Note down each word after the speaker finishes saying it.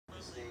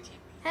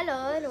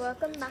Hello and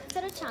welcome back to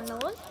the channel.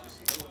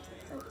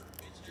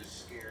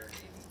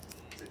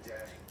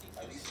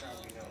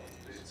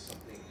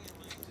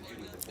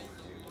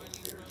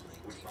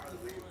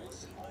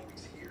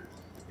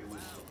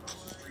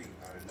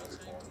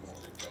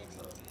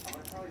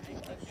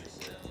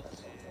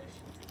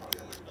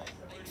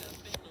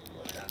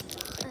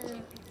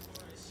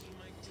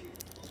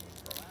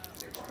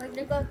 We're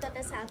gonna go to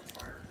this house.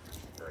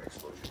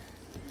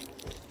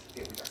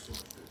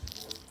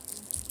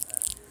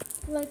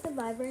 Like the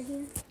vibe right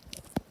here.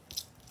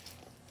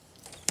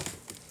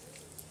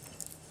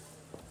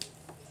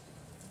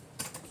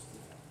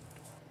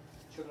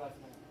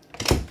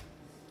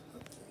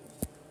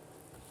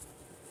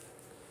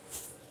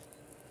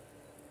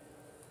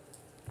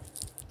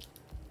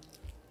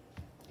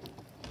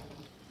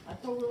 I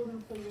thought we were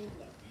going to put it in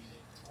there.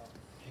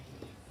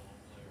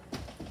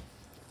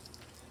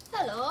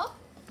 Hello.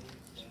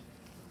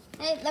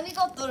 Hey, let me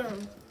go through the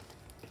room.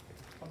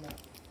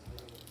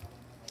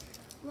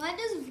 Why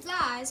does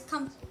flies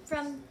come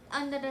from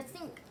under the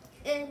sink?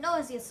 It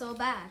knows you're so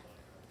bad.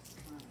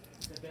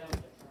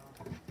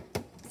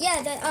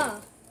 Yeah, they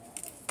are.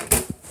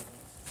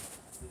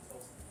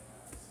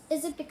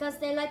 Is it because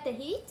they like the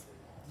heat?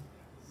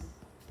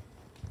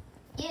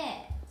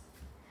 Yeah.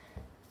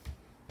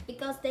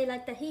 Because they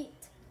like the heat.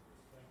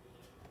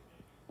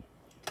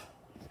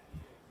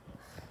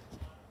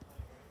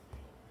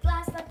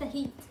 Flies like the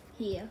heat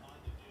here.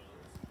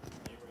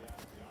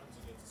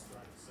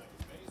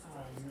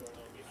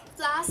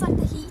 Flies like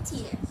the heat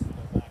here.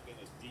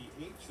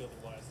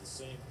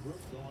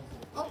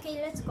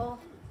 Okay, let's go.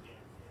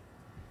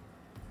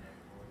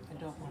 I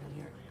don't want to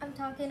hear it. I'm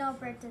talking all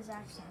British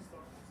accent.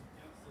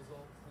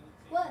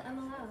 What? I'm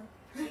allowed.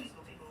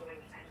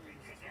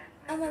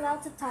 I'm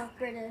allowed to talk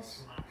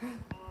British.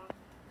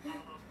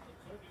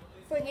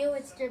 For you,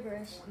 it's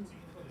gibberish.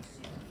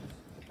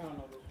 I don't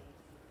know.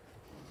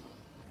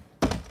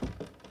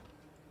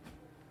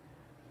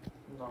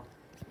 No.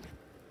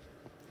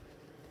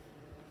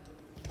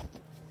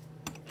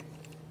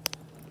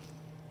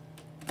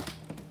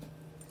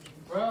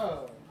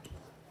 Bro.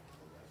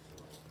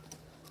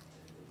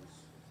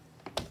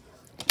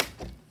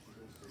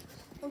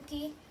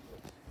 Okay.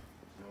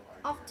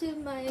 Off to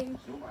my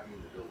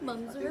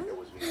mom's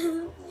room.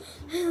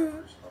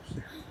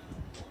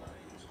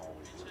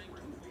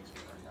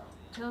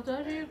 Tell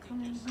Daddy you're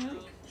coming here.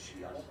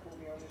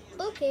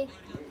 Okay.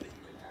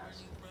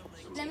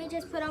 Let me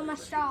just put on my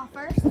straw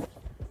first.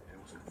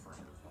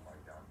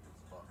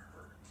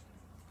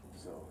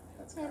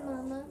 Hey,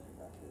 Mama.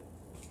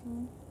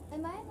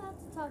 Am I allowed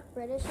to talk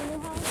British in the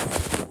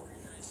house?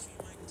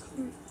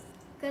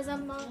 Cause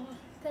I'm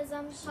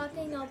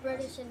talking all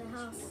British in the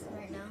house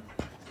right now.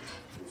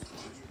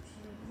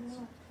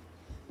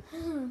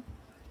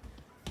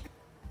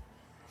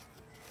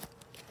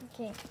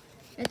 Okay,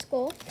 let's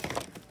go.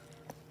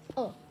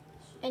 Oh,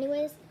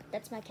 anyways,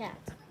 that's my cat.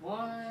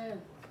 What?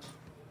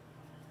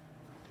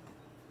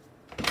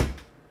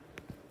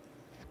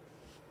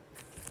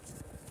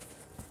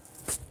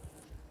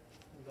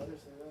 You better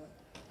say that.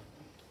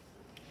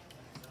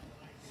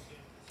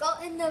 Go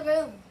in the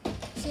room.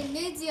 She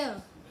needs you.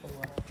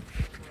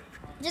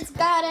 Just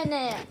got in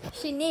there.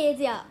 She needs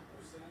you.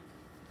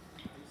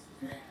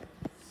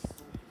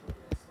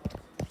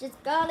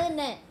 Just got in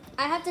there.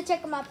 I have to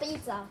check on my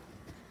pizza.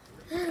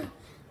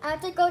 I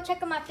have to go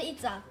check on my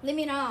pizza. Leave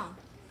me alone.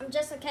 I'm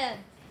just a kid.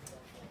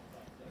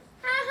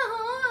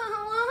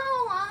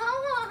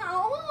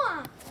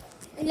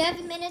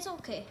 11 minutes,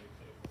 okay.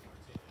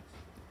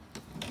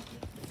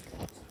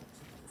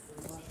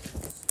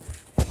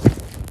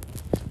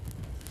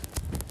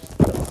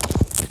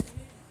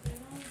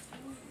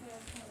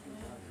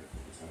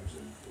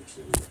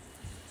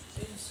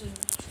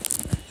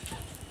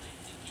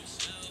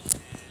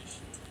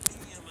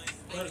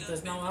 What,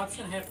 there's no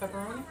option? Half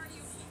pepperoni?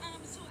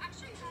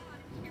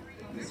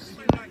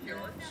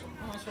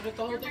 Oh, so get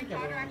the whole thing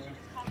pepperoni.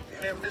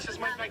 Ma'am, this is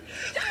my bike.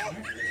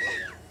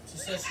 She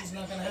says she's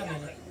not gonna have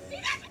any.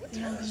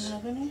 You're not gonna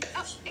have any?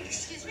 Oh,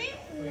 excuse me?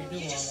 What do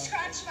You just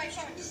scratched my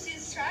phone. You see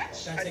the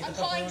scratch? Can I take I'm the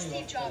calling pepperoni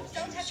Steve off? Jobs.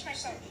 Don't touch my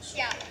phone.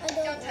 Yeah,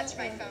 don't touch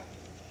my phone.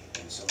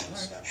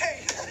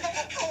 Hey,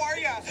 how are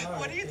ya?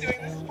 What are you doing?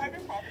 This is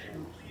private property.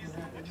 Please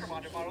put your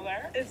water bottle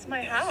there. It's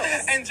my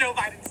house. And Joe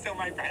Biden's still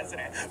my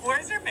president.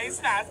 Where's your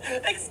face mask?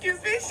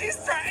 Excuse me, she's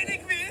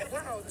threatening me.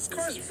 Wow, this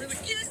car is really...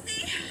 Excuse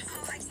me?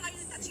 Oh, I saw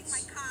you touching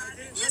my car.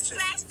 You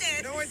scratched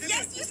it. No, I didn't.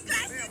 Yes, you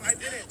scratched Ma'am, it. I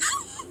didn't.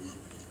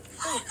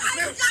 Oh my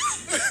God.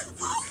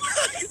 Oh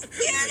my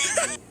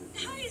spirit.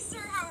 Hi, sir.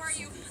 How are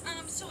you?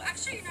 So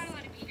actually, you're not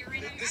allowed to be here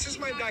right now. This is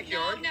my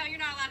backyard. No, you're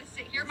not allowed to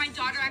sit here. My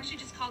daughter actually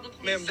just called the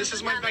police. Ma'am, this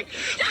is my bike.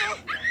 Do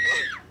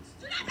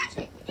not touch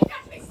me. Do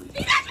not touch me. Do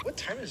not touch me. What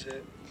time is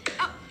it?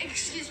 Oh,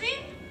 excuse me?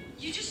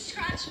 You just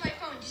scratched my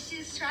phone. Do you see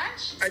the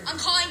scratch? I- I'm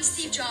calling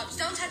Steve Jobs.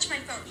 Don't touch my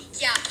phone.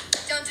 Yeah,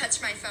 don't touch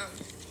my phone.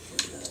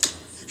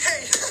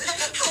 Hey,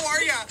 how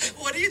are ya?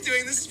 What are you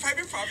doing? This is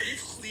private property.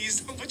 Please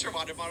don't put your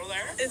water bottle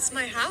there. It's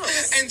my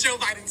house. And Joe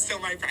Biden's still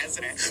my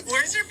president.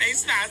 Where's your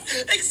face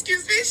mask?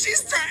 Excuse me,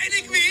 she's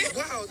threatening me.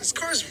 Wow, this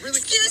car is really...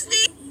 Excuse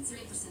me.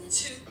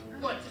 2,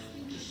 1.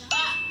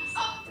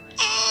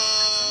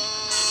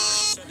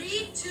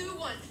 3, 2,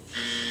 1.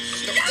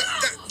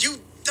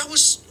 That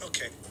was...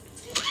 Okay.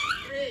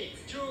 3,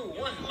 2,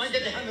 1. Mind the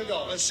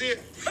 $100. Let's see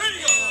it. I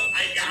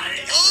got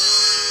it.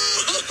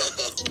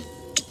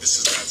 This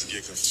is not to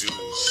get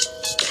confused.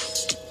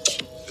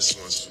 This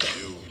one's for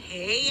you.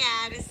 Hey,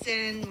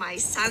 Addison. My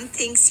son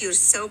thinks you're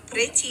so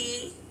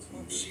pretty.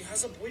 She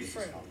has a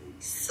boyfriend.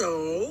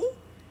 So?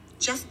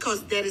 Just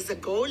because there is a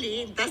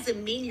goalie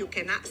doesn't mean you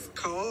cannot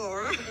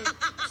score.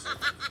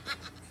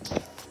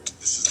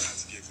 This is not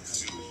to get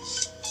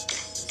confused.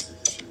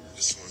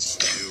 This one's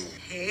for you.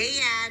 Hey,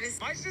 Addison.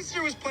 My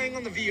sister was playing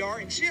on the VR,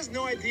 and she has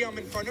no idea I'm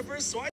in front of her, so I